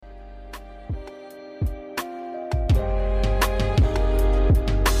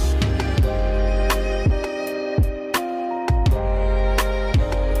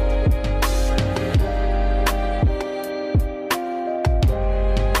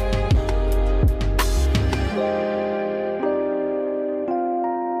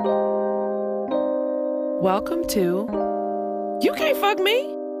welcome to You Can't Fuck Me.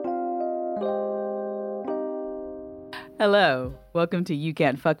 Hello. Welcome to You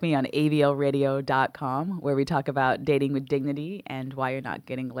Can't Fuck Me on avlradio.com, where we talk about dating with dignity and why you're not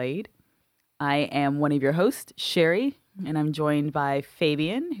getting laid. I am one of your hosts, Sherry, and I'm joined by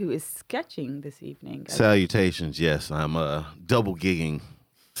Fabian, who is sketching this evening. Salutations. Yes, I'm double gigging.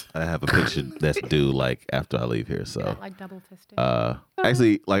 I have a picture that's due like after I leave here. So like double fisted.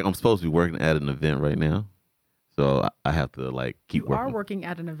 Actually, like I'm supposed to be working at an event right now, so I have to like keep working. You are working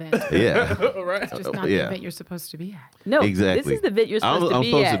at an event. Yeah, Right. It's just not the event you're supposed to be at. No, exactly. This is the event you're supposed to I'm be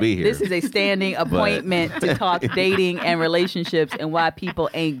supposed at. to be here. This is a standing appointment to talk dating and relationships and why people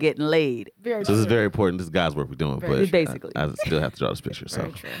ain't getting laid. Very So true. this is very important. This is God's work we're doing, Very but basically. I still have to draw this picture. So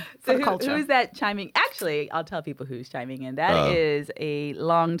Very true. So For culture. who is that chiming? Actually, I'll tell people who's chiming in. That is a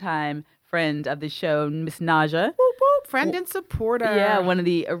longtime friend of the show, Miss Nadja. Whoop, whoop. Friend and supporter. Yeah, one of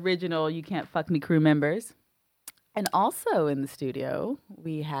the original You Can't Fuck Me crew members. And also in the studio,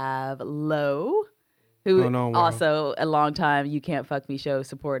 we have Lo, who also a longtime You Can't Fuck Me show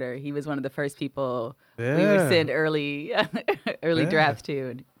supporter. He was one of the first people we would send early drafts to,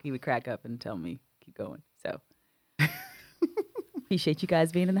 and he would crack up and tell me, keep going. So appreciate you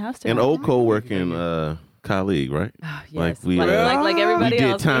guys being in the house today. an old co-working colleague, right? Yes, Like we like everybody we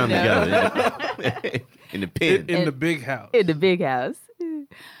else. did time we know. together in the pen. In the big house. In the big house.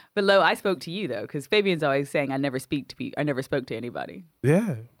 But Lo, I spoke to you though, because Fabian's always saying I never spoke to anybody.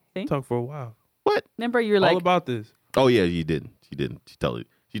 Yeah. See? Talked for a while. What? Remember, you were like, All about this. Oh yeah, you didn't. She didn't. She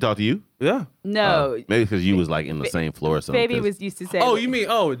talked to you? Yeah. no. Maybe because you was like in the same floor or something. Fabian was used to say, Oh, you mean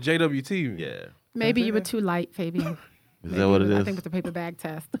JWT? Yeah. Maybe you were too light, Fabian. Is that what it I is? think with the paper bag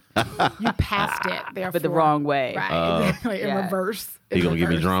test. You passed it, therefore. but the wrong way. Right. Like in yeah. reverse. You gonna give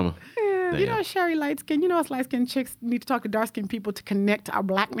me drama? You know, Sherry light skin. You know, us light skinned chicks need to talk to dark skinned people to connect our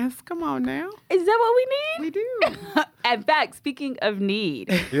blackness. Come on now. Is that what we need? We do. In fact, speaking of need,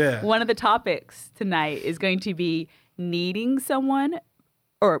 Yeah. one of the topics tonight is going to be needing someone,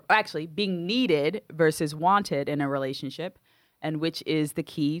 or actually being needed versus wanted in a relationship, and which is the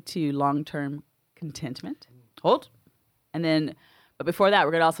key to long-term contentment. Hold. And then, but before that,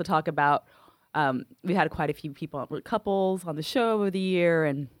 we're going to also talk about, we had quite a few people, couples on the show over the year,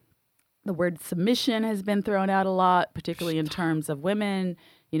 and the word submission has been thrown out a lot, particularly in terms of women.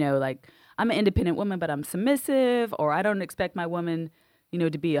 You know, like, I'm an independent woman, but I'm submissive, or I don't expect my woman, to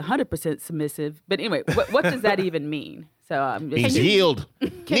be 100% submissive. But anyway, what does that even mean? So He's healed.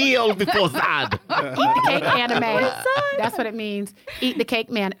 Kneel before God. Eat the cake, anime. That's what it means. Eat the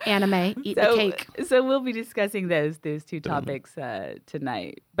cake, man. Anime. Eat the cake. So we'll be discussing those two topics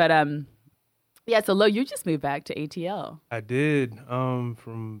tonight. But yeah. So Lo, you just moved back to ATL. I did.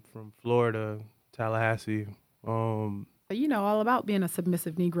 From Florida, Tallahassee. So you know all about being a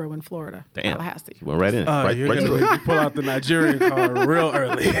submissive Negro in Florida. Damn. Tallahassee. She went right in. Right you to it. pull out the Nigerian card real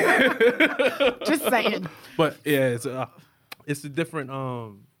early. Just saying. But yeah, it's a different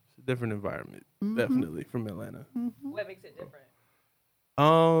environment, definitely from Atlanta. What makes it different?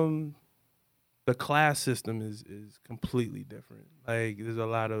 The class system is completely different. Like there's a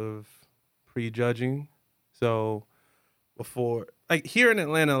lot of prejudging. So before, like here in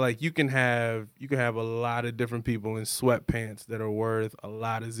Atlanta, like you can have a lot of different people in sweatpants that are worth a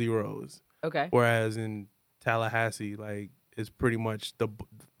lot of zeros. Okay. Whereas in Tallahassee, like it's pretty much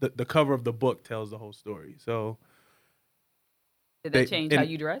the cover of the book tells the whole story. So Did that change how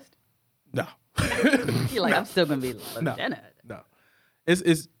you dressed? no. You're like, I'm still gonna be lieutenant. No.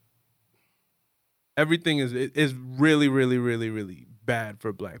 It's everything is really, really, really, really bad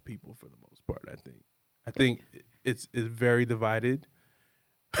for Black people for the most part, I think it's very divided.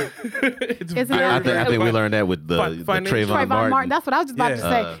 It's I think we learned that with the Trayvon Martin. That's what I was just about to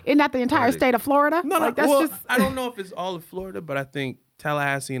say. Isn't that the entire state of Florida? No, like, that's well, just... I don't know if it's all of Florida, but I think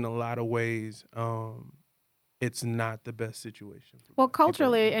Tallahassee in a lot of ways, it's not the best situation. Well,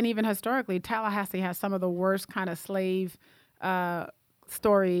 culturally and even historically, Tallahassee has some of the worst kind of slave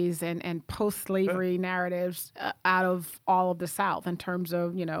stories and post-slavery narratives out of all of the South in terms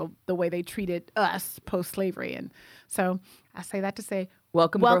of, the way they treated us post-slavery. And so I say that to say,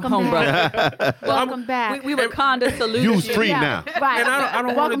 Welcome home, brother. welcome back. We Wakanda salute You you. free now. Right. And I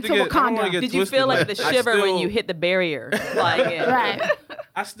don't Welcome want to it to get, I don't wanna Wakanda. get Did you twisted. feel like the shiver when you hit the barrier flying in? Right.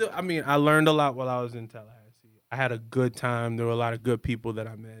 I learned a lot while I was in Tallahassee. I had a good time. There were a lot of good people that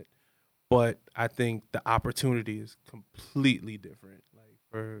I met. But I think the opportunity is completely different, like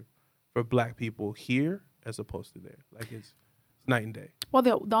for Black people here as opposed to there. Like it's night and day. Well,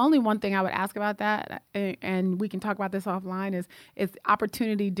 the only one thing I would ask about that, and we can talk about this offline, is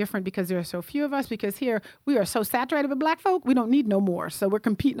opportunity different because there are so few of us? Because here we are so saturated with Black folk, we don't need no more. So we're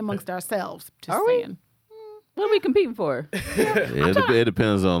competing amongst ourselves. Just Are we? saying. What are we competing for? It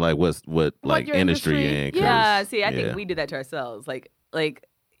depends on like what like your industry you're industry- in. 'cause- Yeah, see, I yeah. think we did that to ourselves. Like,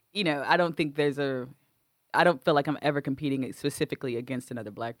 I don't think I don't feel like I'm ever competing specifically against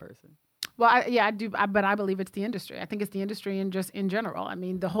another black person. Well, I do, but I believe it's the industry. I think it's the industry and just in general. I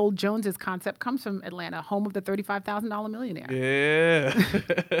mean, the whole Joneses concept comes from Atlanta, home of the $35,000 millionaire. Yeah.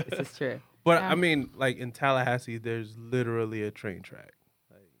 This is true. But Yeah. I mean, like in Tallahassee, there's literally a train track.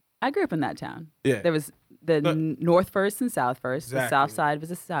 I grew up in that town. Yeah. There was the But- North First and South First. The Exactly. South Side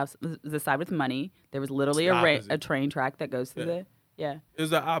was the side with money. There was literally It's the a opposite. train track that goes through Yeah. Yeah. It's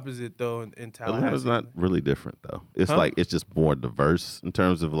the opposite though in Tallahassee. Atlanta's not really different though. It's Huh? like it's just more diverse in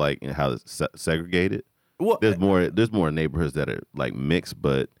terms of like how it's segregated. Well, There's more neighborhoods that are like mixed,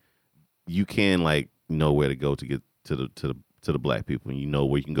 but you can like know where to go to get to the black people, and you know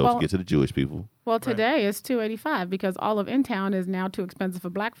where you can go Well- to get to the Jewish people. Well, today it's $285 because all of in town is now too expensive for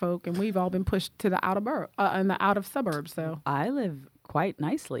black folk, and we've all been pushed to the out of suburbs. So I live quite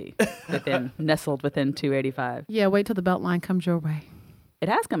nicely nestled within 285. yeah, wait till the Beltline comes your way. It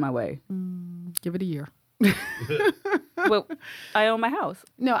has come my way. Give it a year. Well, I own my house.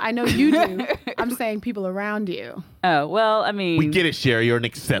 No, I know you do. I'm saying people around you. Oh, well, I mean. We get it, Sherry. You're an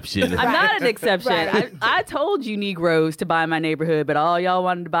exception. I'm not an exception. Right. I told you Negroes to buy my neighborhood, but all y'all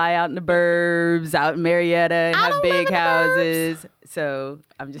wanted to buy out in the burbs, out in Marietta, and I have don't live big in the houses. So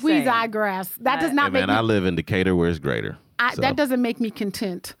I'm just We saying. digress. That does Hey, not make man, I me, live in Decatur where it's greater. So. that doesn't make me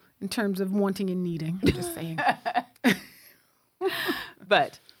content in terms of wanting and needing. I'm just saying.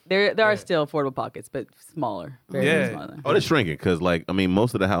 But there are still affordable pockets, but smaller. Very Yeah. smaller. Oh, they're shrinking because, like, I mean,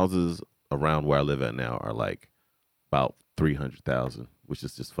 most of the houses around where I live at now are like about 300,000, which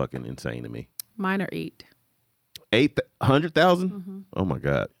is just fucking insane to me. Mine are 8. 800,000? Mm-hmm. Oh my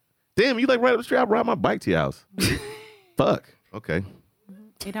god! Damn, you like right up the street? I ride my bike to your house. Fuck. Okay,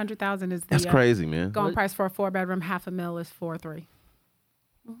 800,000 is the that's crazy, man. going price for a 4-bedroom. Half a mil is 4.3.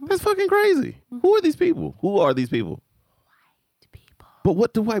 That's fucking crazy. Who are these people? Who are these people? But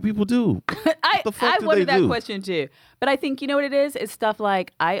what do white people do? the fuck I do wondered they that do? question too. But I think you know what it is? It's stuff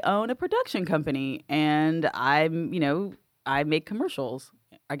like I own a production company and I make commercials.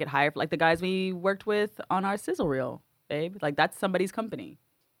 I get hired for like the guys we worked with on our sizzle reel, babe. Like that's somebody's company.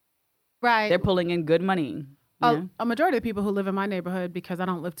 Right. They're pulling in good money. you know? A majority of the people who live in my neighborhood, because I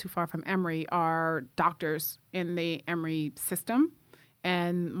don't live too far from Emory, are doctors in the Emory system.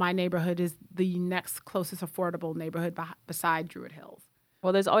 And my neighborhood is the next closest affordable neighborhood beside Druid Hills.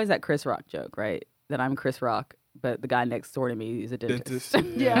 Well, there's always that Chris Rock joke, right? That I'm Chris Rock, but the guy next door to me is a dentist.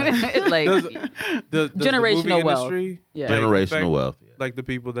 Yeah. Like Does the Generational movie wealth. industry, Yeah. like, Generational affect, wealth. like the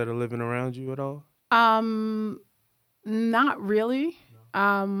people that are living around you at all? Not really.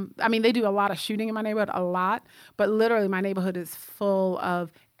 I mean, they do a lot of shooting in my neighborhood, a lot. But literally, my neighborhood is full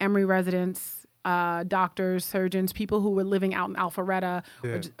of Emory residents, doctors, surgeons, people who were living out in Alpharetta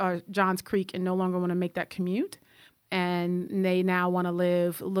or Johns Creek and no longer want to make that commute. And they now want to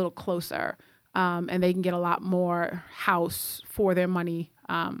live a little closer. And they can get a lot more house for their money.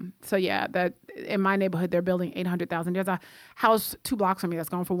 So yeah, that in my neighborhood they're building 800,000. There's a house 2 blocks from me that's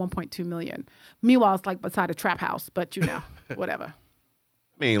going for 1.2 million. Meanwhile, it's like beside a trap house, but whatever.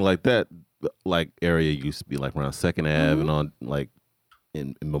 I mean, like that, like area used to be like around 2nd Ave and on like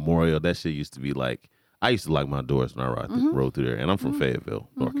in Memorial. That shit used to be like, I used to lock my doors when I rode through there, and I'm from Fayetteville,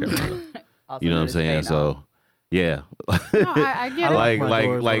 North Carolina. also You know what I'm known as saying? Fayetteville. So, yeah. No, I get it. like my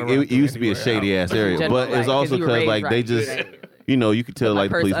doors when I run it used to be a anywhere shady ass area, General, but it's right, 'cause also you were because raised like they right. just, Right. you could tell Put my like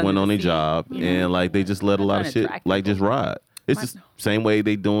the purse police under went the on their seat. job and like they just let a lot of trying to shit attract like people. just ride. It's just same way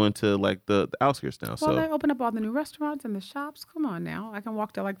they doing to like the outskirts now. Well, they So open up all the new restaurants and the shops. Come on now. I can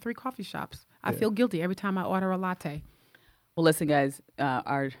walk to like 3 coffee shops. I feel guilty every time I order a latte. Well, listen, guys,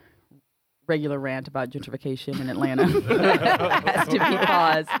 our regular rant about gentrification in Atlanta has to be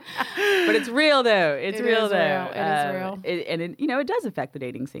paused. But it's real, though. It's It real, is though. real. It is real. It does affect the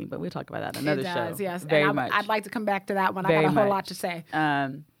dating scene, but we'll talk about that in another It does, show. yes. Very And much. I'd like to come back to that one. I Very got a whole much. lot to say. I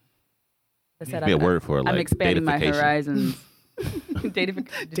said be a I'm- word for it, I'm like expanding my datification. horizons.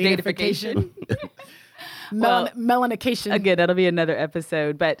 Datification. Well, Melanication. Again, that'll be another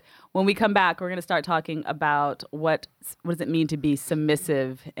episode. But when we come back, we're going to start talking about what does it mean to be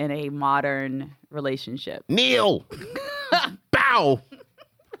submissive in a modern relationship. kneel, bow,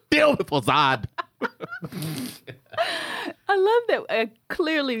 beautiful Zod. I love that.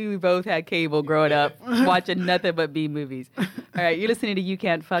 Clearly, we both had cable growing up, watching nothing but B movies. All right, you're listening to You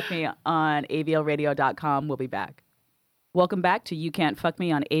Can't Fuck Me on ablradio.com. We'll be back. Welcome back to You Can't Fuck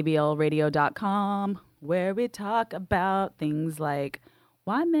Me on ablradio.com, where we talk about things like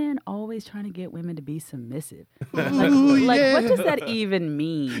why men always trying to get women to be submissive? Like, what does that even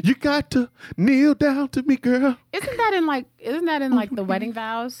mean? You got to kneel down to me, girl. Isn't that in like the wedding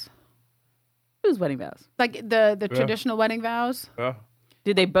vows? Whose wedding vows? Like the traditional wedding vows? Yeah.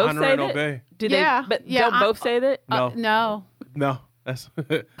 Did they both Honor say and that? obey. Did Yeah. they? But Yeah, don't both say that? No. No. That's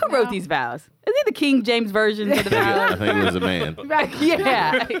Who wrote these vows? Is it the King James version of the I vows? think it was a man. Right.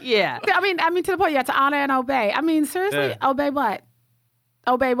 Yeah, yeah. I mean, to the point, you have to honor and obey. I mean, seriously, obey what?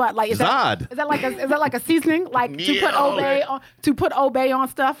 Obey what? Like is that like a seasoning? Like to put obey on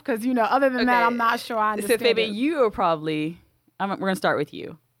stuff? Because other than that, I'm not sure I understand. So, Fabian, you are probably. We're gonna start with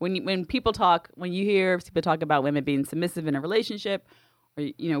you. When you hear people talk about women being submissive in a relationship,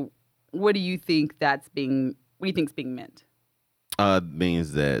 or what do you think is being meant?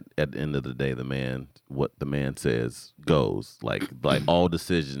 Means that at the end of the day, what the man says goes. Like all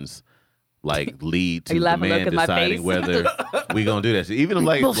decisions, lead to the man deciding whether we gonna do that. So even if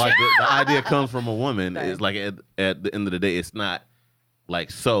the idea comes from a woman, it's like at the end of the day, it's not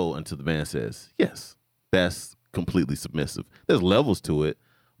so until the man says yes. That's completely submissive. There's levels to it,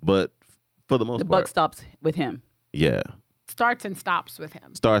 but for the most part, the buck stops with him. Yeah. Starts and stops with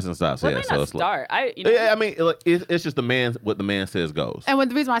him. Starts and stops. Well, Yeah, it may so not it's start. I mean, it's just what the man says goes. And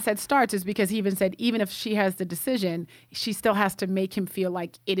the reason why I said starts is because he even said even if she has the decision, she still has to make him feel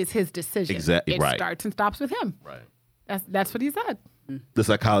like it is his decision. Exactly. It Right. starts and stops with him. Right. That's what he said. The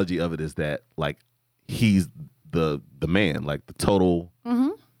psychology of it is that he's the man, the total,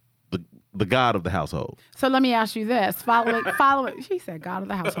 the god of the household. So let me ask you this: following, she said, "God of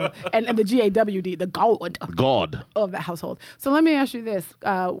the household," and the GAWD, the God of the household. So let me ask you this: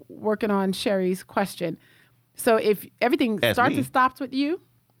 working on Sherry's question. So if everything starts and stops with you,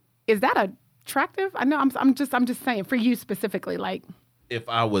 is that attractive? I know I'm just saying for you specifically, if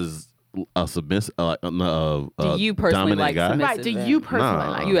I was a submissive, do you personally like guy? submissive? Right? Do you personally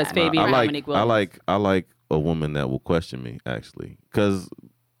like you as that? Fabian or Dominique Williams? I like a woman that will question me, actually, because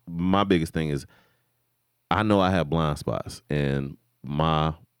my biggest thing is I know I have blind spots, and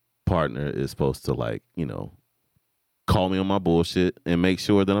my partner is supposed to call me on my bullshit and make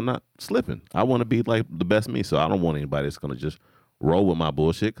sure that I'm not slipping. I want to be the best me, so I don't want anybody that's gonna just roll with my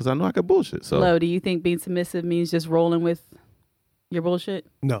bullshit because I know I can bullshit. So, Lo, do you think being submissive means just rolling with your bullshit?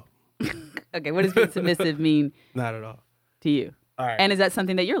 No. Okay, what does being submissive mean? Not at all. To you? All right. And is that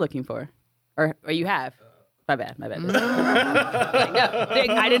something that you're looking for, or you have? My bad. No, I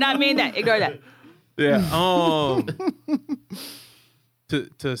did not mean that. Ignore that. Yeah. To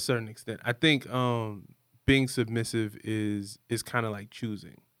a certain extent, I think being submissive is kind of like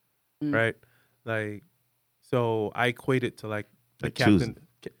choosing, right? So I equate it to the captain.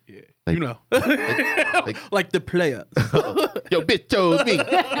 Yeah, like the player. Yo, bitch chose me.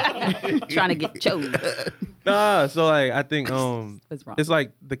 Trying to get chosen. Nah, so I think What's wrong? it's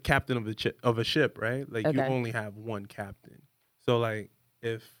like the captain of a ship, right? You Okay. only have one captain. So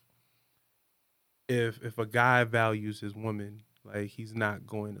if a guy values his woman, he's not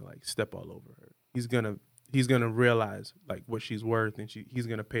going to step all over her. He's gonna realize what she's worth, and he's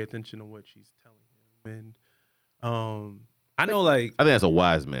gonna pay attention to what she's telling him. And I know I think that's a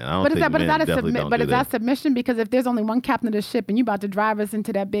wise man. I don't think men definitely don't do is that submission? Because if there's only one captain of the ship and you about to drive us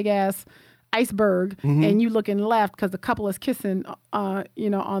into that big ass iceberg, and you looking left because the couple is kissing, on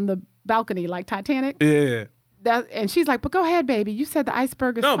the balcony like Titanic. Yeah. And she's like, but go ahead, baby. You said the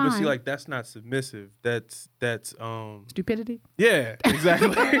iceberg is fine. No, but see, that's not submissive. That's stupidity. Yeah, exactly.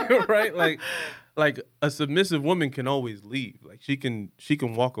 Right? Like a submissive woman can always leave. She can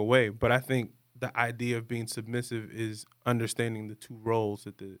walk away. But I think the idea of being submissive is understanding the two roles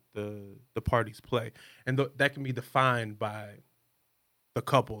that the parties play, and that can be defined by the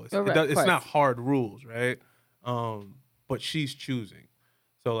couple. It's not hard rules, right? But she's choosing.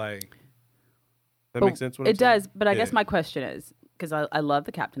 So that makes sense. It does, but I guess my question is, because I love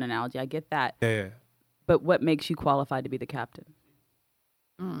the captain analogy, I get that. Yeah. But what makes you qualified to be the captain?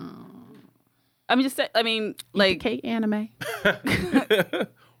 Kate anime.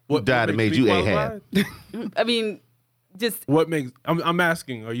 What died and made you Ahab? I mean, just what makes I'm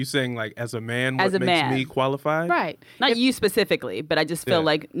asking, are you saying as a man what makes me qualified? Right. Not you specifically, but I just feel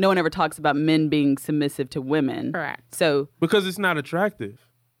like no one ever talks about men being submissive to women. Correct. So because it's not attractive.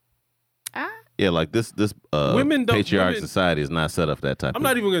 Yeah, this patriarch society is not set up for that type. I'm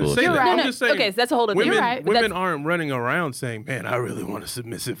not even going to say that. Right. I'm just saying. Okay, so that's a whole other thing. Women aren't running around saying, "Man, I really want a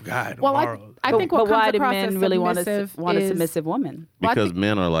submissive guy tomorrow." Well, I think what comes why do across men as really want a submissive submissive woman? Because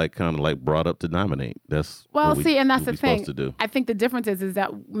men are kind of brought up to dominate. That's Well, what see, and that's what the we're thing. supposed to do. I think the difference is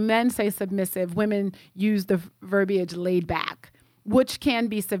that men say submissive, women use the verbiage laid back. which can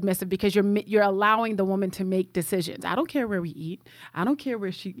be submissive because you're allowing the woman to make decisions. I don't care where we eat. I don't care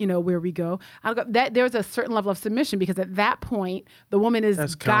where where we go. There's a certain level of submission because at that point the woman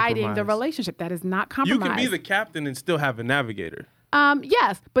is guiding the relationship. That is not compromise. You can be the captain and still have a navigator.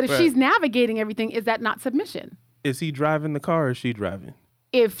 Yes, but if she's navigating everything, is that not submission? Is he driving the car or is she driving?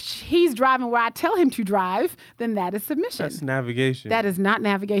 If he's driving where I tell him to drive, then that is submission. That's navigation. That is not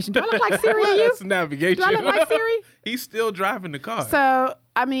navigation. Do I look like Siri to you? That's navigation. Do I look like Siri? He's still driving the car. So,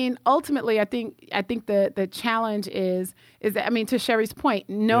 I mean, ultimately, I think the challenge is that, I mean, to Sherry's point,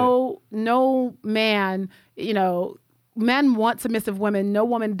 no man, men want submissive women. No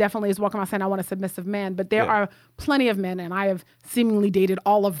woman definitely is walking around saying, I want a submissive man. But there are plenty of men, and I have seemingly dated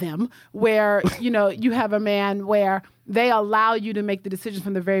all of them, where, you have a man where they allow you to make the decisions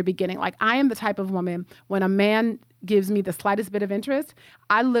from the very beginning. Like, I am the type of woman, when a man gives me the slightest bit of interest,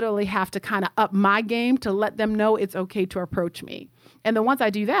 I literally have to kind of up my game to let them know it's okay to approach me. And then once I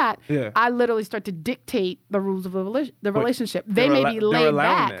do that, I literally start to dictate the rules of the relationship. They may be laid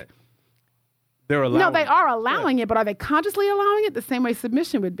back. They're allowing No, they are allowing it, but are they consciously allowing it the same way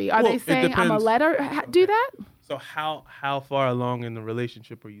submission would be? Are they saying, I'm going to let her do that? So how far along in the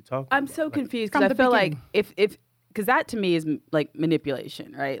relationship are you talking I'm about? so confused because I feel like because that to me is like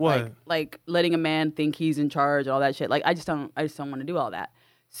manipulation, right? What? Like letting a man think he's in charge, all that shit. Like I just don't want to do all that.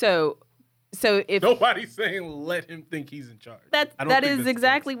 So if nobody's saying let him think he's in charge. That is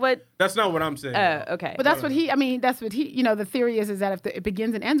exactly what. That's not what I'm saying. Oh, okay. But that's what he. The theory is that if it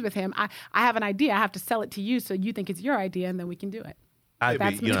begins and ends with him, I have an idea. I have to sell it to you, so you think it's your idea, and then we can do it.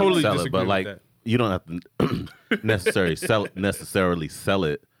 You totally disagree with that. You don't have to necessarily sell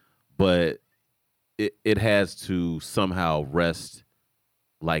it, but it has to somehow rest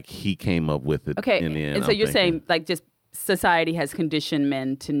like he came up with it. Okay, in the end, and so you're saying like just society has conditioned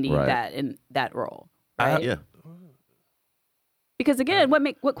men to need that in that role, right? Yeah. Because again,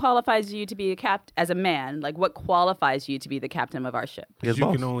 what qualifies you to be as a man? Like, what qualifies you to be the captain of our ship? Because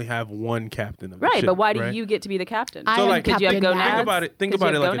you can only have one captain of the ship. Right, but why do you get to be the captain? So like, you have gonads? Think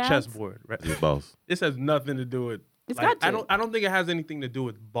about it like a chessboard, right? Your boss. This has nothing to do with. It's got to. I don't think it has anything to do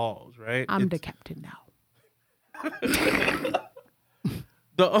with balls, right? I'm the captain now.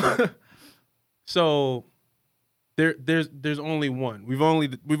 So there's only one. We've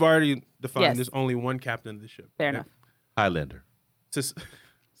already defined there's only one captain of the ship. Fair enough. Highlander.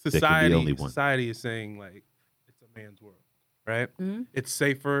 Society is saying like it's a man's world, right? Mm-hmm. It's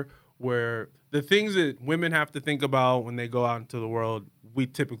safer where the things that women have to think about when they go out into the world, we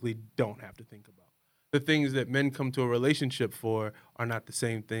typically don't have to think about. The things that men come to a relationship for are not the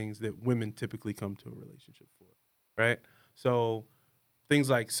same things that women typically come to a relationship for, right? So things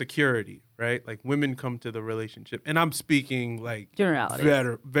like security, right? Like women come to the relationship, and I'm speaking like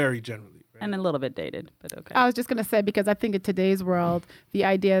generalities, very generally, right? And a little bit dated, but okay. I was just going to say, because I think in today's world, the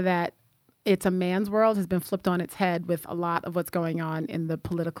idea that it's a man's world has been flipped on its head with a lot of what's going on in the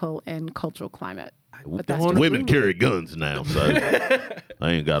political and cultural climate. But that's women carry guns now, so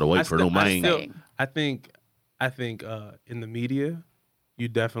I ain't got to wait for no man. I think in the media, you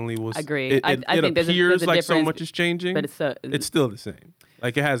definitely will agree. I think appears there's a like difference, so much is changing, but it's still the same.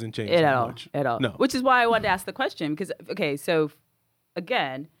 Like it hasn't changed much at all. No, which is why I wanted to ask the question because so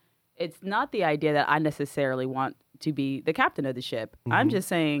again, it's not the idea that I necessarily want to be the captain of the ship. Mm-hmm. I'm just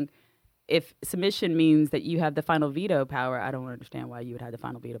saying, if submission means that you have the final veto power, I don't understand why you would have the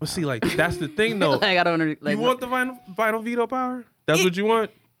final veto power. Well, see, like that's the thing, though. Like I don't you want the final veto power? That's what you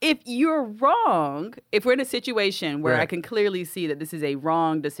want? If you're wrong, if we're in a situation where I can clearly see that this is a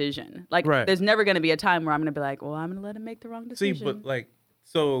wrong decision, like there's never going to be a time where I'm going to be like, well, I'm going to let him make the wrong decision. See, but like,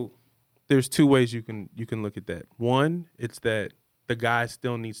 so there's two ways you can look at that. One, it's that the guy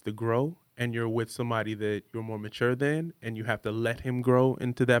still needs to grow, and you're with somebody that you're more mature than, and you have to let him grow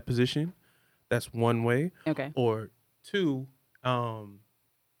into that position. That's one way. Okay. Or two,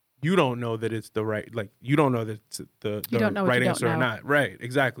 you don't know that it's the right, like you don't know that it's the right answer or not. Right,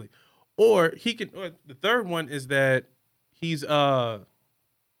 exactly. Or he can. Or the third one is that he's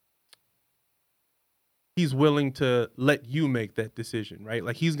willing to let you make that decision, right?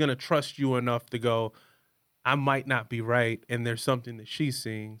 Like he's gonna trust you enough to go, I might not be right, and there's something that she's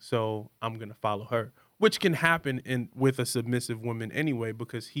seeing, so I'm gonna follow her. Which can happen with a submissive woman anyway,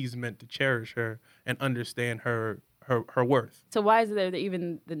 because he's meant to cherish her and understand her worth. So why is there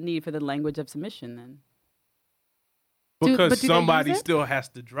even the need for the language of submission then? Because somebody still has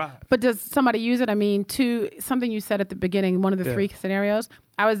to drive. But does somebody use it? I mean, something you said at the beginning, one of the three scenarios,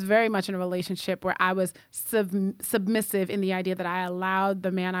 I was very much in a relationship where I was submissive in the idea that I allowed the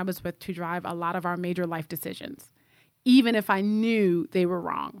man I was with to drive a lot of our major life decisions, even if I knew they were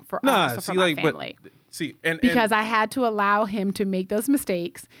wrong for us or for my family. See, because I had to allow him to make those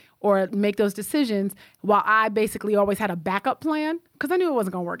mistakes or make those decisions while I basically always had a backup plan because I knew it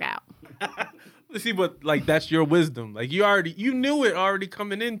wasn't going to work out. see, but like that's your wisdom. Like you knew it already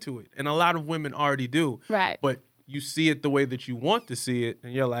coming into it, and a lot of women already do. Right. But you see it the way that you want to see it,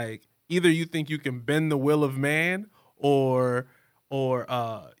 and you're like, either you think you can bend the will of man, or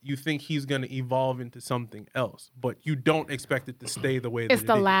you think he's going to evolve into something else, but you don't expect it to stay the way that It's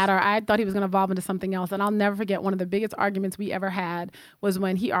the it is. latter. I thought he was going to evolve into something else. And I'll never forget one of the biggest arguments we ever had was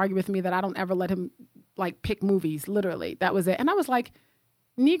when he argued with me that I don't ever let him like pick movies, literally. That was it. And I was like,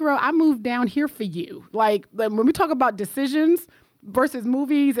 Negro, I moved down here for you. Like when we talk about decisions versus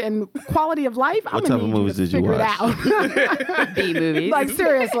movies and quality of life, I'm What going type to of need movies you did to you figure it watch? out. B movies. Like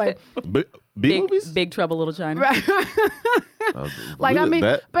seriously. B movies? Big Trouble Little China. Like, I mean,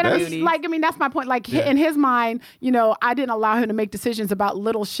 that's that's my point. Like, in his mind, I didn't allow him to make decisions about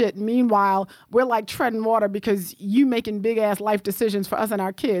little shit. Meanwhile, we're like treading water because you making big ass life decisions for us and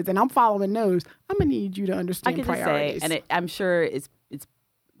our kids, and I'm following those. I'm gonna need you to I understand could just say, priorities. and I'm sure it's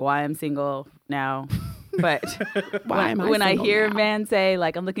why I'm single now. But when I hear a man say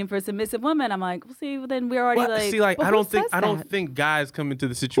like I'm looking for a submissive woman, I'm like, well, see, well, then we're already well, well, I don't think guys come into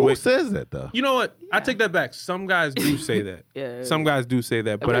the Who situation. says that though? You know what? I take that back. Some guys do say that. Yeah. Some guys do say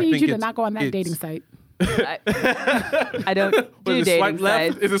that, but I I need think you to it's- not go on that it's- dating site. I don't What do is it, dating swipe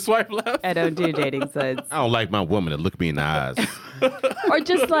left? sites. Is it swipe left? I don't do dating sites. I don't like my woman to look me in the eyes. Or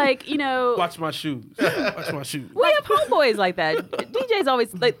just like, Watch my shoes. Watch my shoes. we have homeboys like that. DJ's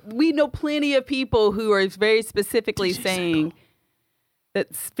always like, we know plenty of people who are very specifically saying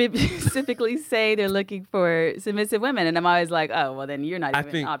they're looking for submissive women, and I'm always like, oh, well, then you're not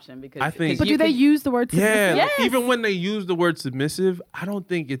even an option because But do they use the word submissive? Yeah, Yes. like, even when they use the word submissive, I don't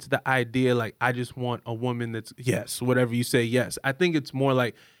think it's the idea like I just want a woman that's yes, whatever you say, yes. I think it's more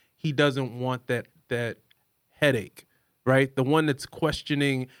like he doesn't want that headache, right? The one that's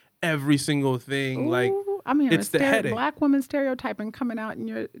questioning every single thing. Like Ooh, I mean, it's the headache. Black woman stereotyping coming out in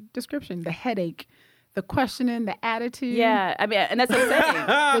your description. The headache, the questioning, the attitude. Yeah, I mean, and that's what I'm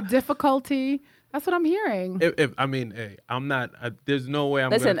saying. The difficulty. That's what I'm hearing. If I mean, hey, I'm not. There's no way I'm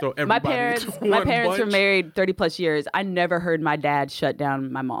going Listen, to throw my everybody into my one parents were bunch. married 30 plus years. I never heard my dad shut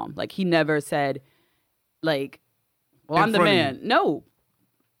down my mom. Like he never said, like, well, In I'm the front of man. you. No.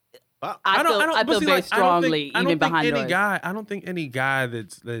 But I feel see, very like, strongly, I don't even think behind any doors. guy. I don't think any guy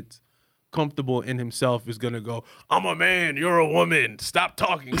that's comfortable in himself is gonna go, I'm a man, you're a woman, stop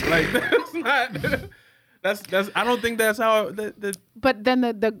talking. Like that's not. That's. I don't think that's how. But then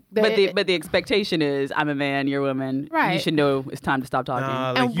But the expectation is, I'm a man, you're a woman. Right. You should know it's time to stop talking.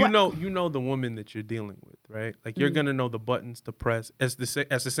 Like And you know the woman that you're dealing with, right? Like you're gonna know the buttons to press as the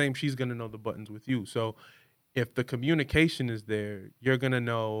same. She's gonna know the buttons with you. So if the communication is there, you're gonna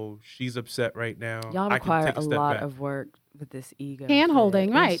know she's upset right now. Y'all I can require take a step lot back. of work with this ego. hand holding,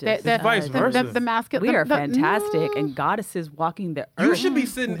 shit. right? It's just- It's vice versa. The masculine. We are fantastic and goddesses walking the earth. You should be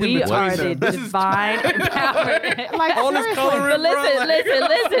sitting in We between are the them. This is divine empowerment. Like, all this seriously. coloring, But bro. listen, like-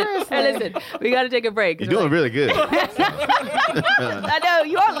 listen. Hey, listen. We got to take a break. You're doing really good. I know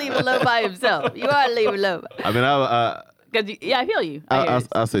you are leaving low by himself. You are leaving low. I mean, I feel you. I hear you.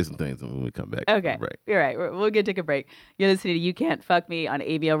 I'll say some things when we come back. Okay. Right. You're right. We're going to take a break. You're listening to You Can't Fuck Me on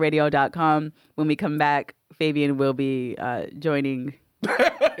ablradio.com. When we come back, Fabian will be joining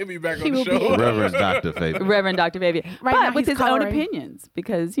He'll be back on the will show. be- Reverend Dr. Fabian. Reverend Dr. Fabian. Right but now with he's his own coloring. opinions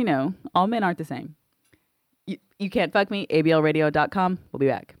because, all men aren't the same. You Can't Fuck Me, ablradio.com. We'll be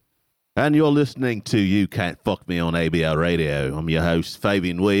back. And you're listening to You Can't Fuck Me on ABL Radio. I'm your host,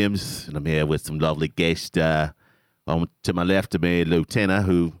 Fabian Williams, and I'm here with some lovely guests. To my left of me, Lieutenant,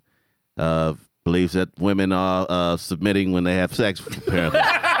 who believes that women are submitting when they have sex, apparently.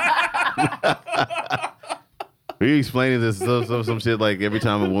 Are you explaining this? Some shit like every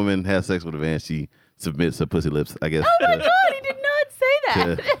time a woman has sex with a man, she submits her pussy lips, I guess. Oh, my God. He did not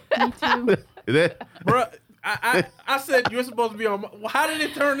say that. Me too. Is that? Bro, I said you're supposed to be on. How did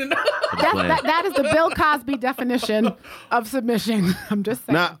it turn into? That is the Bill Cosby definition of submission. I'm just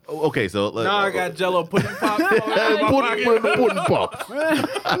saying. Nah, okay, so Now I got Jello pudding pops. pudding pops.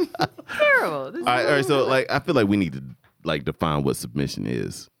 Terrible. This is All right, so like I feel like we need to like define what submission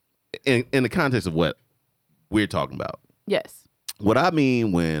is in the context of what we're talking about. Yes. What I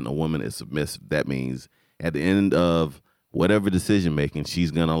mean when a woman is submissive, that means at the end of whatever decision making,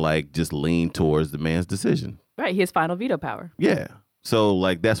 she's gonna like just lean towards the man's decision. Right. He has final veto power. Yeah. So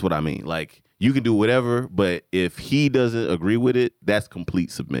like that's what I mean. Like you can do whatever, but if he doesn't agree with it, that's complete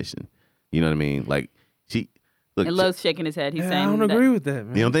submission. You know what I mean? Like Look, And Lowe's shaking his head. He's saying I don't that- agree with that,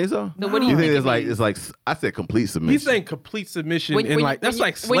 man. you don't think so? So what do you think it's it like means? it's like I said complete submission. He's saying complete submission When- and when- like that's when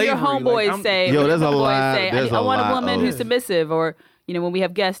like you- when slavery. your homeboys like, say, Yo, when there's your a homeboys lot- say, there's I a want a lot woman of- who's submissive, or when we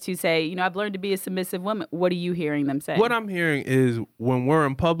have guests who say, I've learned to be a submissive woman. What are you hearing them say? what I'm hearing is when we're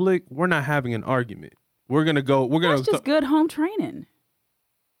in public, we're not having an argument. We're gonna That's just good home training.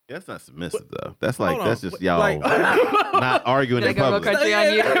 That's not submissive though. That's like Hold on. that's just y'all Like- not arguing Did I in go real public. country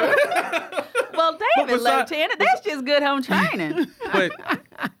on you? Well, David, besides- Lieutenant, that's just good home training. But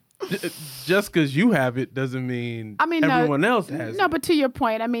just because you have it doesn't mean everyone else has No, it. but to your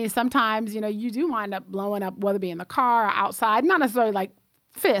point, I mean, sometimes, you do wind up blowing up, whether it be in the car or outside, not necessarily like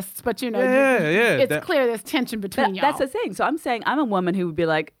fists, but, Yeah, it's clear there's tension between y'all. That's the thing. So I'm saying I'm a woman who would be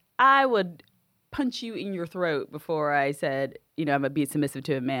like, I would punch you in your throat before I said, I'm going to be submissive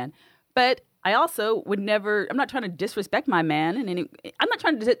to a man. But I also would never, I'm not trying to disrespect my man. I'm not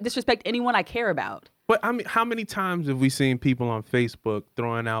trying to disrespect anyone I care about. But I mean, how many times have we seen people on Facebook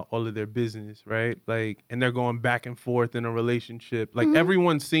throwing out all of their business, right? Like, and they're going back and forth in a relationship. Like,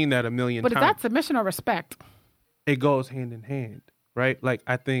 everyone's seen that a million But times. is that submission or respect? It goes hand in hand, right? Like,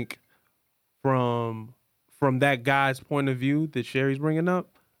 I think from that guy's point of view that Sherry's bringing up,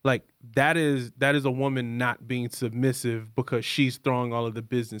 like that is a woman not being submissive because she's throwing all of the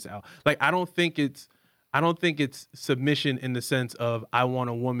business out. Like, I don't think it's submission in the sense of I want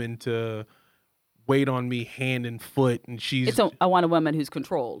a woman to wait on me hand and foot, and I want a woman who's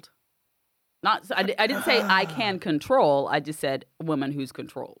controlled. I didn't say I can control. I just said a woman who's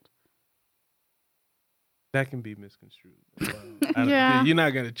controlled. that can be misconstrued. Yeah. You're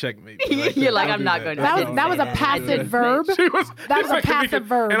not gonna checkmate me. You're like, Don't I'm do not going to. That was a passive verb. She was, That was a it's like passive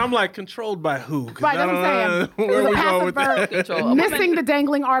verb. And I'm like, controlled by who? 'Cause Right, I that's what I'm saying. don't It know was where a we going passive with verb. that. Control. Missing the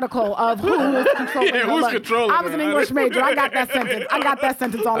dangling article of who was controlling Yeah, her. who's Look, controlling I was her? an English major. I got that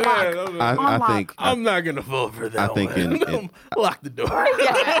sentence on lock. Yeah, I Unlock. think I'm not gonna vote for that. I think one. Lock the door.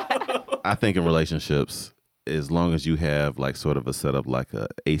 I think in relationships, as long as you have like sort of a setup like a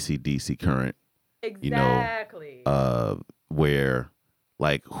AC/DC current, Exactly. where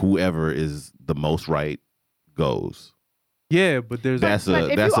like whoever is the most right goes. Yeah, but there's That's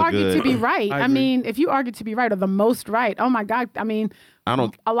But if that's you a argue good. to be right, I I agree. mean, if you argue to be right or the most right, oh my God, I mean, I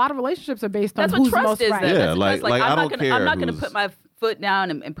don't. a lot of relationships are based on That's what who's the trust most is, right. though. Yeah, That's like- trust. I I'm don't not care I'm not going to who's- put my foot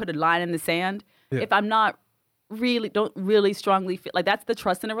down and put a line in the sand Yeah. if I'm not don't really strongly feel like that's the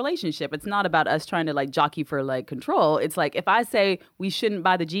trust in a relationship. It's not about us trying to like jockey for like control. It's like if I say we shouldn't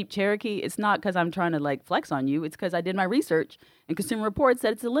buy the Jeep Cherokee, it's not because I'm trying to like flex on you. It's because I did my research and Consumer Reports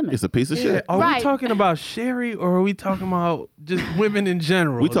said it's a limit. It's a piece of Yeah, shit. are we Right. talking about Sherry or are we talking about just women in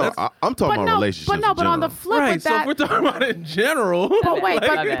general? We talk. That's- I'm talking about relationships. but in on the general. flip right. of So that, if we're talking about it in general, but wait,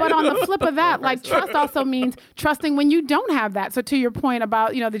 Okay. but on the flip of that, like trust also means trusting when you don't have that. So to your point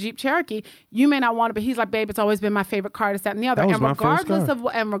about the Jeep Cherokee, you may not want it, but he's like, babe, it's always been my favorite car, this, that, and the other. That was And my first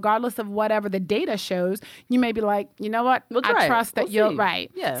regardless of whatever the data shows, you may be like, you know what, We'll try I it. trust that We'll you're see.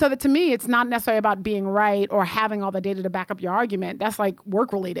 right. Yeah. So that to me, it's not necessarily about being right or having all the data to back up your argument. That's like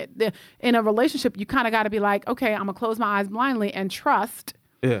work related. In a relationship, you kind of got to be like, okay, I'm gonna close my eyes blindly and trust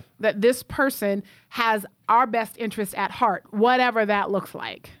yeah. that this person has our best interest at heart, whatever that looks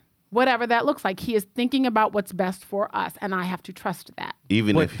like. Whatever that looks like, he is thinking about what's best for us, and I have to trust that.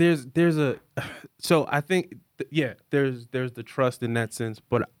 Even But if there's a so I think there's the trust in that sense,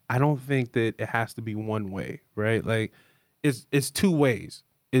 but I don't think that it has to be one way, right? Like it's two ways.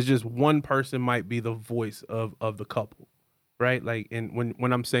 It's just one person might be the voice of the couple, right? Like, and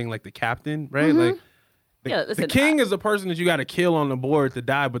when I'm saying like the captain, right? Like Yeah, the listen, king is the person that you got to kill on the board to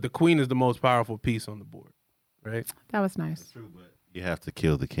die, but the queen is the most powerful piece on the board, right? That was nice. you have to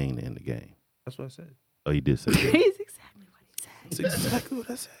kill the king to end the game. That's what I said. Oh, you did say that. He's exactly what he said. That's exactly what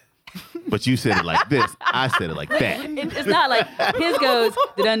I said. But you said it like this. I said it like that. It's not like his goes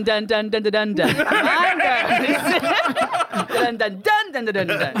dun dun dun dun dun dun dun. Mine goes dun dun dun dun dun dun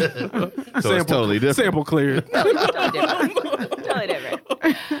dun. So it's totally different. Sample clear. Totally different. Totally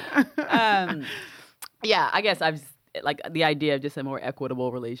different. Yeah, I guess I've like the idea of just a more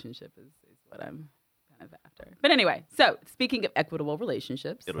equitable relationship is what I'm kind of after. But anyway, so speaking of equitable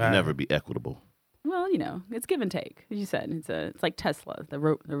relationships, It'll never be equitable. well, it's give and take. As you said, it's like Tesla,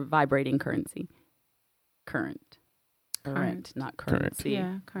 the vibrating currency. Current, not currency.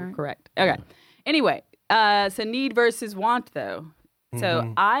 Yeah, current. Correct. Okay. Anyway, so need versus want, though.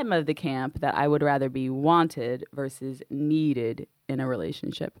 So I'm of the camp that I would rather be wanted versus needed in a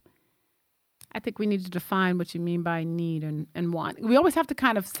relationship. I think we need to define what you mean by need and want. We always have to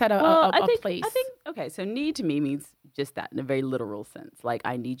kind of set a place. I think, okay, so need to me means just that in a very literal sense. Like,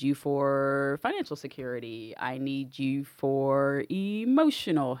 I need you for financial security. I need you for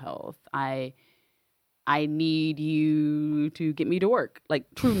emotional health. I need you to get me to work, like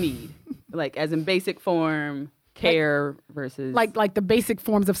true need, like as in basic form care versus like the basic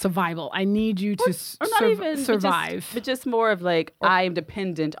forms of survival. I need you to or not even survive. but just more of like I am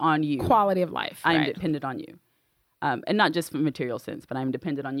dependent on you. Quality of life. I am right. dependent on you. And not just for material sense, but I'm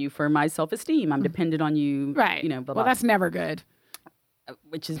dependent on you for my self-esteem. I'm dependent on you, Right. You know, blah, well, blah. that's never good.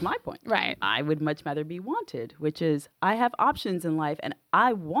 Which is my point. Right. I would much rather be wanted, which is I have options in life and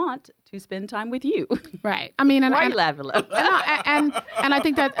I want to spend time with you. Right. I mean, and Why are you laughing? I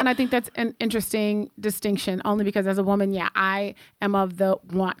think that's an interesting distinction. Only because as a woman, I am of the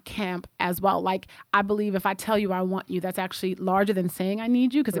want camp as well. Like I believe if I tell you I want you, that's actually larger than saying I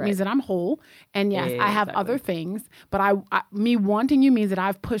need you because it means that I'm whole. And yes, I have other things, but me wanting you means that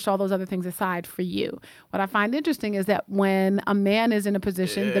I've pushed all those other things aside for you. What I find interesting is that when a man is in a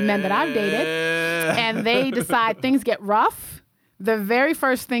position, the men that I've dated, and they decide things get rough, the very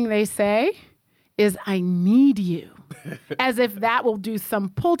first thing they say is, I need you. As if that will do some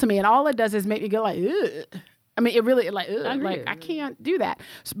pull to me. And all it does is make me go like, ugh. I mean, it really, like, ugh, like I can't do that.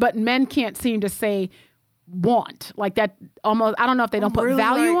 But men can't seem to say want. Like that almost, I don't know if they don't put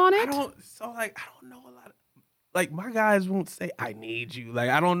value on it. I don't know a lot of, like my guys won't say, I need you.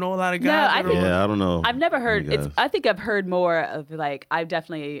 Like, I don't know a lot of guys. I don't know. I've never heard, I think I've heard more of like, I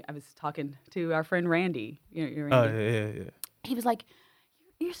was talking to our friend Randy. You know Randy. Yeah. He was like,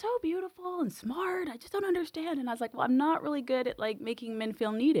 you're so beautiful and smart. I just don't understand. And I was like, well, I'm not really good at like making men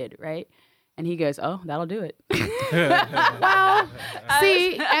feel needed, right? And he goes, oh, that'll do it. Well,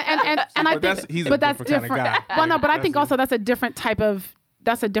 see, and I think, but that's different. Kind of guy. Well, no, but I think also that's a different type of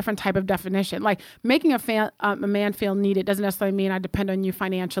definition. Like making a man feel needed doesn't necessarily mean I depend on you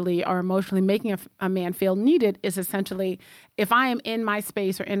financially or emotionally. Making a man feel needed is essentially if I am in my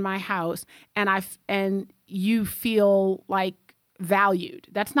space or in my house and you feel like valued.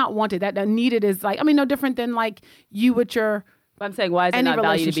 That's not wanted. That needed is like, I mean, no different than like you with your. But I'm saying, why is it not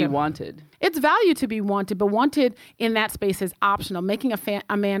value to be wanted? It's value to be wanted, but wanted in that space is optional. Making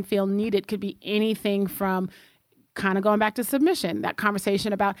a man feel needed could be anything from kind of going back to submission, that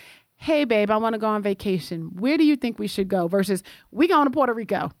conversation about, hey, babe, I want to go on vacation. Where do you think we should go? Versus we going to Puerto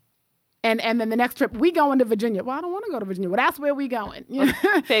Rico. And then the next trip, we going to Virginia. Well, I don't want to go to Virginia. Well, that's where we going.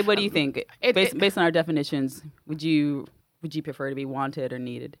 Babe, what do you think? Based on our definitions, would you prefer to be wanted or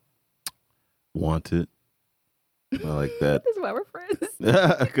needed? Wanted. I like that. This is why we're friends.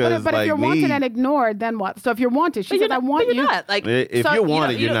 But if you're wanted and ignored, then what? So if you're wanted, she says, I want you. Not. Like, if you're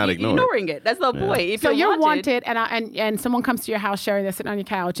wanted, you're not ignored. Ignoring it. That's the point. If so you're wanted and someone comes to your house, Sherry, they're sitting on your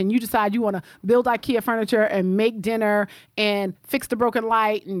couch, and you decide you want to build IKEA furniture and make dinner and fix the broken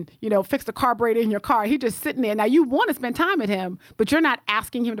light and, fix the carburetor in your car. He's just sitting there. Now, you want to spend time with him, but you're not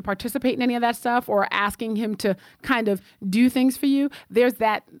asking him to participate in any of that stuff or asking him to kind of do things for you. There's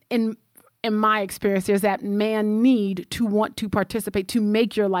that in my experience, there's that man need to want to participate, to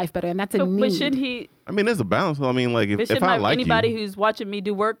make your life better. And that's a need. But should he? I mean, there's a balance. I mean, like, if I like anybody who's watching me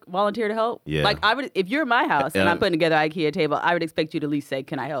do work volunteer to help? Yeah. Like, I would, if you're in my house and I'm putting together an IKEA table, I would expect you to at least say,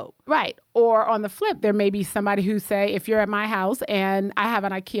 can I help? Right. Or on the flip, there may be somebody who say, if you're at my house and I have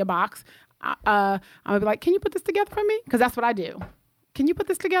an IKEA box, I'm going to be like, can you put this together for me? Because that's what I do. Can you put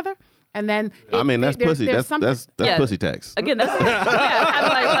this together? And then that's pussy. That's pussy tax. Again, that's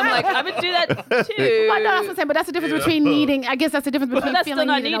I'm like I would do that too. Well, no, that's what I'm saying. But that's the difference between needing. I guess that's the difference between that's feeling still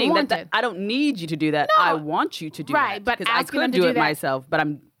not needed needing. and wanted. I don't need you to do that. No. I want you to do right, that. but because I asking them could to do do it that. myself. But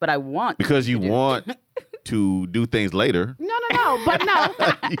I want because you want to do things later. No. But no,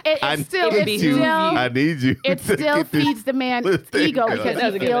 it's still. I need you. It still feeds the man's ego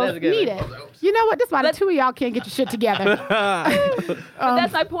because he feels needed. You know what? This is why the two of y'all can't get your shit together. But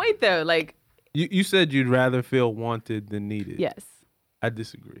that's my point, though. Like. You said you'd rather feel wanted than needed. Yes. I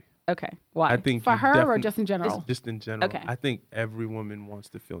disagree. Okay. Why? I think for her or just in general? Just in general. Okay. I think every woman wants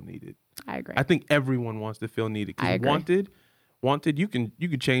to feel needed. I agree. I think everyone wants to feel needed. I agree. Wanted, you can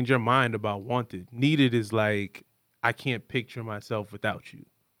change your mind about wanted. Needed is like, I can't picture myself without you.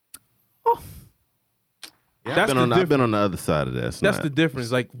 Oh. Yeah, I've been on the other side of that. That's the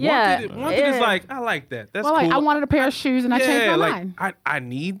difference. Like wanted is like, I like that. That's well, like cool. I wanted a pair of shoes and I changed my mind. I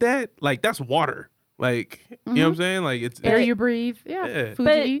need that. Like that's water. Like you know what I'm saying? Like it's air you breathe. Yeah. Food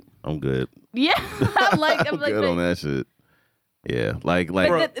you eat. I'm good. Yeah. I'm good on that shit. Yeah. Like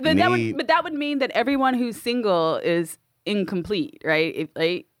but that would mean that everyone who's single is incomplete, right?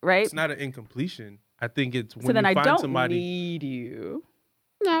 Right? It's not an incompletion. I think it's when so then you I find don't somebody. need you.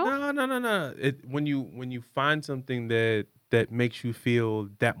 No. When you find something that makes you feel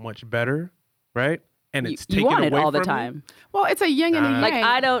that much better, right? and it's you taken want it away all the from me, time. Well, it's a yin and a yang. Like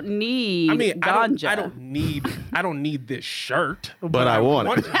I don't need ganja. I don't need this shirt, But I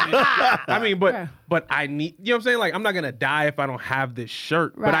want it. I mean, Yeah. but I need, you know what I'm saying? Like, I'm not gonna die if I don't have this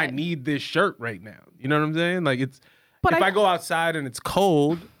shirt, but I Right. need this shirt right now. You know what I'm saying? Like, it's But if I- I go outside and it's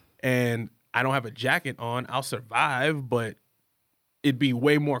cold and I don't have a jacket on, I'll survive, but it'd be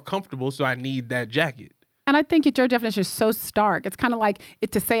way more comfortable, so I need that jacket. And I think your definition is so stark. It's kind of like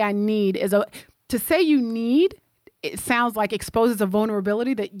to say I need to say you need. It sounds like exposes a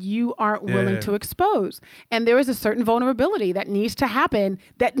vulnerability that you aren't willing Yeah. to expose. And there is a certain vulnerability that needs to happen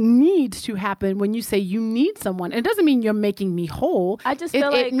when you say you need someone. And it doesn't mean you're making me whole. I just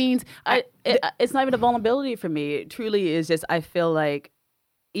feel like it means it's not even a vulnerability for me. It truly is just I feel like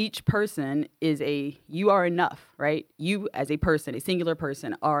each person you are enough, right? You as a person, a singular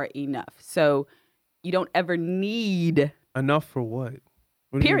person, are enough. So you don't ever need Enough for what?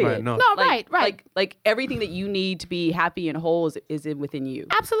 What do you mean by period. enough? No, right. Like everything that you need to be happy and whole is within you.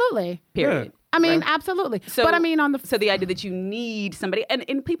 Absolutely. Period. I mean, Right? absolutely. So, but I mean, so the idea that you need somebody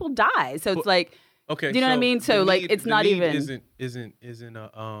and people die. So it's like, Okay, do you know what I mean? the So like, need- it's the not need even. isn't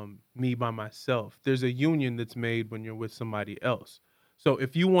a me by myself. There's a union that's made when you're with somebody else. So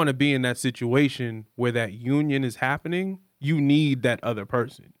if you want to be in that situation where that union is happening, you need that other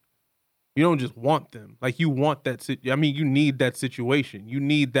person. You don't just want them. Like you want that. You need that situation. You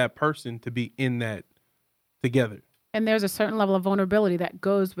need that person to be in that together. And there's a certain level of vulnerability that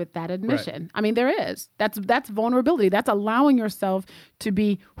goes with that admission. I mean, there is. That's vulnerability. That's allowing yourself to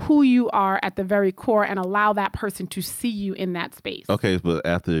be who you are at the very core and allow that person to see you in that space. Okay, but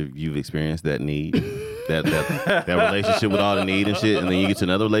after you've experienced that need, that relationship with all the need and shit, and then you get to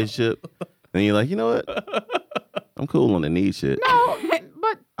another relationship, and you're like, you know what? I'm cool on the need shit. No,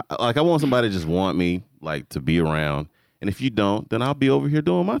 but I want somebody to just want me, like, to be around. And if you don't, then I'll be over here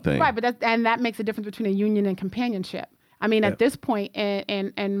doing my thing. right, but that makes a difference between a union and companionship. I mean, at this point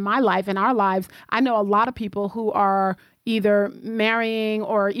in my life, in our lives, I know a lot of people who are either marrying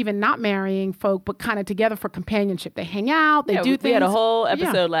or even not marrying folk, but kind of together for companionship. They hang out, they do things. We had a whole Yeah.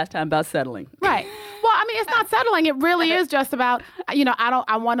 episode last time about settling. Right. Well, I mean, it's not settling. It really is just about,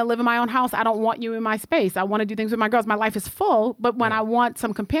 I want to live in my own house. I don't want you in my space. I want to do things with my girls. My life is full, but when I want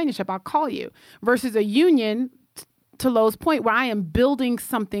some companionship, I'll call you. Versus a union, to Lo's point, where I am building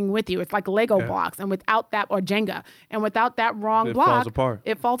something with you. It's like Lego blocks, and without that, or Jenga, and without that wrong block, falls apart.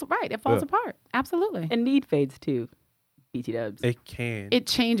 It falls apart. Absolutely. And need fades too. BT dubs. It can. It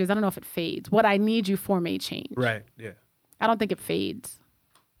changes. I don't know if it fades. What I need you for may change. Right. Yeah. I don't think it fades.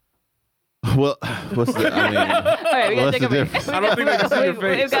 Well, what's the, I mean, All right, we gotta what's take a the break. difference? I don't think they can see your We've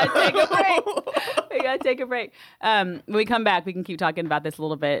face. got to take a break. We got to take a break. When we come back, we can keep talking about this a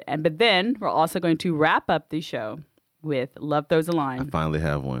little bit, but then we're also going to wrap up the show with Love Throws a I Line. finally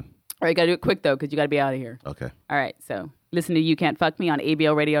have one. All right, got to do it quick though, because you got to be out of here. Okay. All right, so listen to You Can't Fuck Me on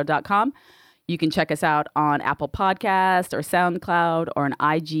ablradio.com. You can check us out on Apple Podcast or SoundCloud or on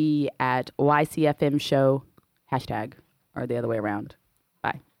IG at YCFM Show #, or the other way around.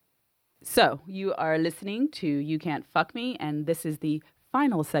 Bye. So you are listening to You Can't Fuck Me, and this is the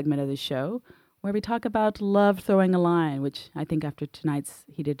final segment of the show where we talk about love throwing a line, which I think after tonight's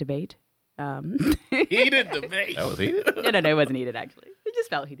heated debate. Heated debate. That was heated? No, it wasn't heated actually. It just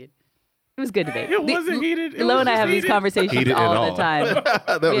felt heated. It was good debate. It wasn't heated. It Lo was and I just have these heated. conversations Heated all at the all.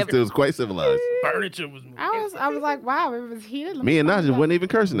 time. It was quite civilized. Furniture was moving. I was like, wow, it was heated. Let Me and find Nadja out. wasn't even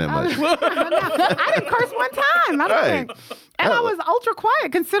cursing that much. I didn't curse one time. I don't Right. think. And I was ultra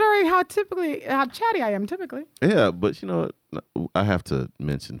quiet considering how chatty I am typically. Yeah, but you know what? I have to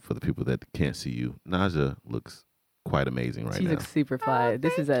mention for the people that can't see you, Nadja looks quite amazing right She now. looks super fly.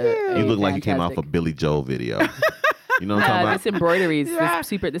 This is thank a. You look like you came off a fantastic- Billy Joel video. You know what I'm talking This embroideries, Yeah.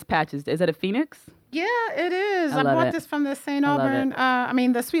 this patch is that a phoenix? Yeah, it is. I I love bought it. this from the St. I love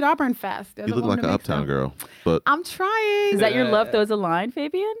Auburn, the Sweet Auburn Fest. There's You a look woman like an that makes uptown them. girl, but I'm trying. Is that your love throws a line,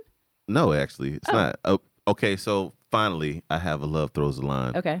 Fabian? no, actually, it's not. Okay, so finally, I have a love throws a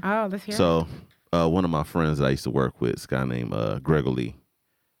line. Okay. Oh, let's hear So, one of my friends that I used to work with, this guy named Gregor Lee.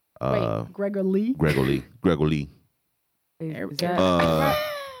 it. Wait, Gregor Lee? Gregor Lee. Is that,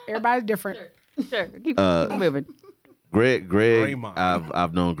 Everybody's different. sure. Keep moving. Greg, Draymond.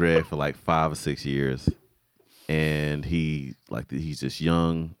 I've known Greg for like 5 or 6 years, and he's this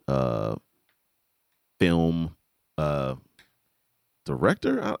young film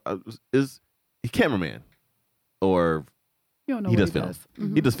director. Is he cameraman or You don't know he what does film?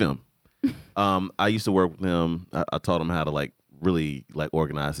 Mhm. He does film. I used to work with him. I taught him how to like really like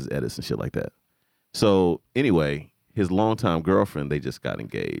organize his edits and shit like that. So anyway, his longtime girlfriend, they just got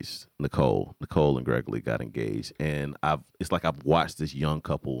engaged. Nicole and Greg Lee got engaged, and I've watched this young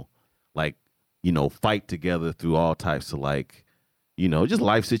couple like fight together through all types of like, just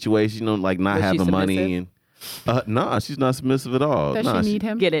life situations, like not Was she having money. submissive? And nah, she's not submissive at all. Does Nah, she need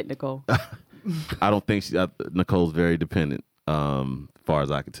him? Get it, Nicole. I don't think Nicole's very dependent, as far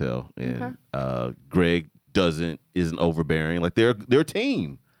as I can tell. And Greg isn't overbearing. Like they're a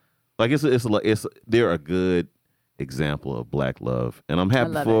team. Like they're a good example of Black love, and I'm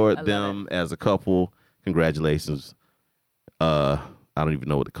happy for them as a couple. Congratulations. I don't even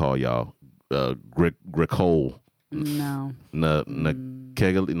know what to call y'all. Gricole. No.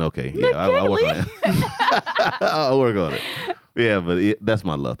 Kegley. Okay. Yeah, I'll work on it. I'll work on it. Yeah, but that's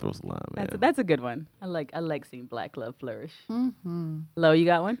my love throws the line, man. That's a good one. I like seeing Black love flourish. Lo, you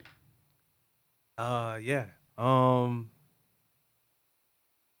got one? Yeah.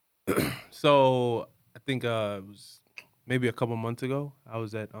 So I think it was maybe a couple months ago. I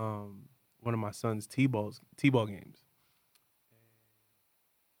was at one of my son's t-ball games.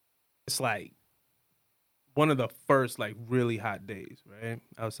 It's like one of the first like really hot days, right?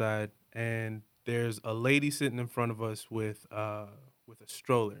 Outside, and there's a lady sitting in front of us with a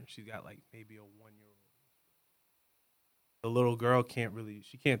stroller. She's got like maybe a 1-year-old. The little girl can't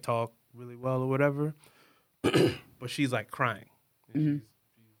talk really well or whatever, but she's like crying. And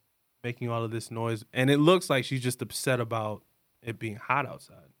she's making all of this noise, and it looks like she's just upset about it being hot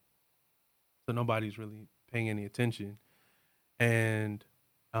outside. So nobody's really paying any attention. And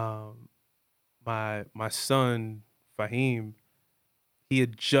my son Fahim, he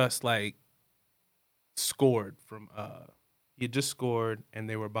had just like scored and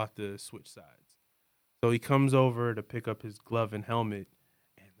they were about to switch sides. So he comes over to pick up his glove and helmet,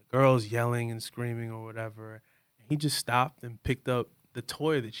 and the girl's yelling and screaming or whatever. And he just stopped and picked up the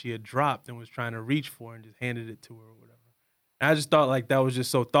toy that she had dropped and was trying to reach for and just handed it to her or whatever. And I just thought like that was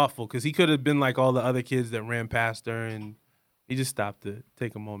just so thoughtful, because he could have been like all the other kids that ran past her, and he just stopped to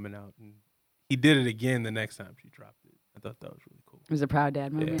take a moment out. And he did it again the next time she dropped it. I thought that was really cool. It was a proud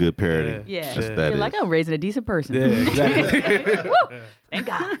dad moment. Good parenting. Yeah. You're like, I'm raising a decent person. Yeah, exactly. Woo! Thank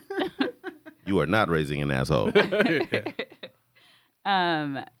God. You are not raising an asshole.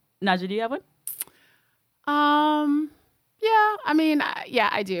 Nadja, do you have one? Yeah, I mean, yeah,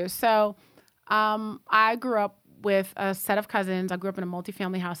 I do. So, I grew up with a set of cousins. I grew up in a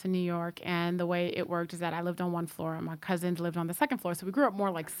multifamily house in New York, and the way it worked is that I lived on one floor and my cousins lived on the second floor. So we grew up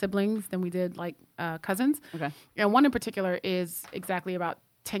more like siblings than we did like cousins. Okay. And one in particular is exactly about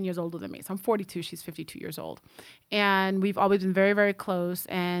 10 years older than me. So I'm 42, she's 52 years old. And we've always been very, very close.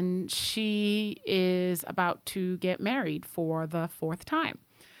 And she is about to get married for the 4th time.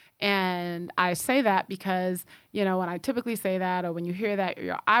 And I say that because, when I typically say that, or when you hear that,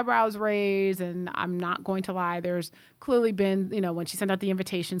 your eyebrows raise, and I'm not going to lie, there's clearly been, when she sent out the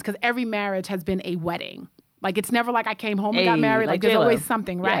invitations, because every marriage has been a wedding. Like, it's never like I came home and got married. Like there's always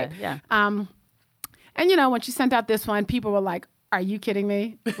something, right? Yeah. And, when she sent out this one, people were like, are you kidding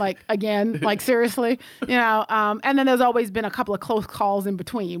me? Like, again, like, seriously? And then there's always been a couple of close calls in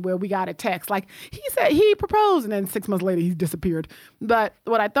between where we got a text. Like, he said he proposed, and then 6 months later, he disappeared. But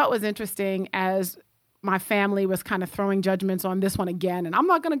what I thought was interesting, as my family was kind of throwing judgments on this one again, and I'm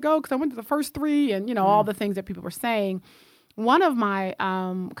not going to go because I went to the first 3, and, all the things that people were saying. One of my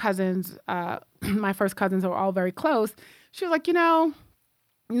cousins, my first cousins who are all very close, she was like, you know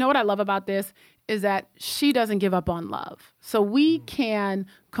what I love about this is that she doesn't give up on love. So we can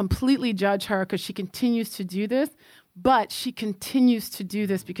completely judge her because she continues to do this, but she continues to do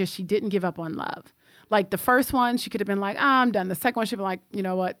this because she didn't give up on love. Like the first one, she could have been like, I'm done. The second one, she'd be like, you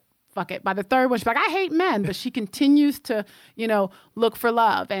know what? Fuck it. By the third one, she'd be like, I hate men. But she continues to, look for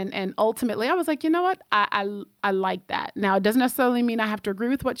love. And ultimately, I was like, you know what? I like that. Now, it doesn't necessarily mean I have to agree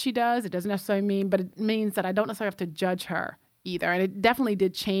with what she does. It doesn't necessarily mean, but it means that I don't necessarily have to judge her either. And it definitely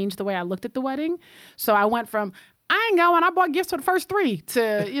did change the way I looked at the wedding. So I went from, I ain't going, I bought gifts for the first 3,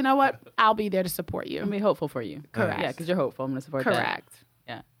 to, you know what? I'll be there to support you. I'm be hopeful for you. Correct. Yeah, because you're hopeful. I'm going to support that. Correct.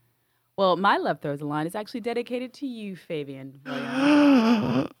 Yeah. Well, my Love Throws a Line is actually dedicated to you, Fabian. So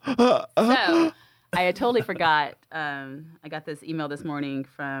I had totally forgot. I got this email this morning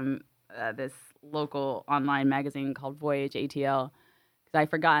from this local online magazine called Voyage ATL. I'd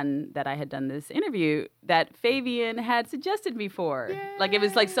forgotten that I had done this interview that Fabian had suggested me for. Yay. Like, it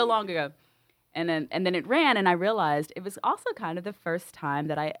was like so long ago. And then it ran, and I realized it was also kind of the first time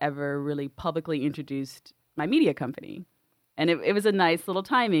that I ever really publicly introduced my media company. And it was a nice little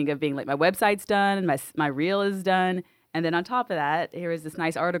timing of being like, my website's done, and my reel is done. And then on top of that, here was this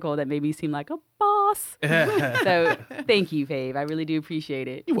nice article that made me seem like a boss. So thank you, Fave. I really do appreciate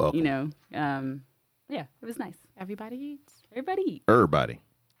it. You're welcome. Yeah, it was nice. Everybody eats. Everybody eats. Everybody.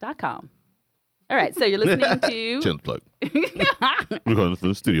 .com. All right, so you're listening to... Chin plug. We're going to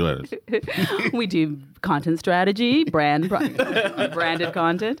the studio letters. We do content strategy, branded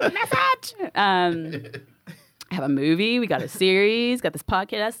content. Message! Have a movie. We got a series. Got this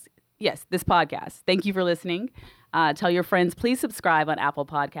podcast. Yes, this podcast. Thank you for listening. Tell your friends, please subscribe on Apple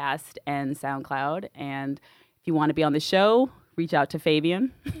Podcast and SoundCloud. And if you want to be on the show, reach out to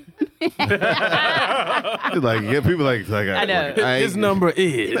Fabian. Like, yeah, people like I know. His number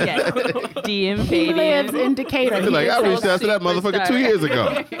is. Yeah. DM He Fabian. lives in Decatur. like, I so reached out to that motherfucker 2 years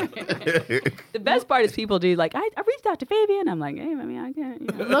ago. The best part is people do like, I reached out to Fabian. I'm like, hey, I mean, I can't. You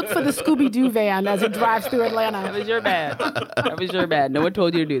know. Look for the Scooby-Doo van as it drives through That Atlanta. was your bad. That was your bad. No one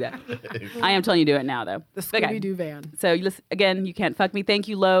told you to do that. I am telling you to do it now, though. The Okay. Scooby-Doo van. So again, you can't fuck me. Thank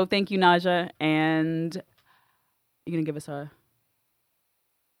you, Lo. Thank you, Nadja. And you're gonna give us a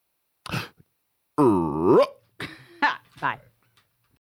bye.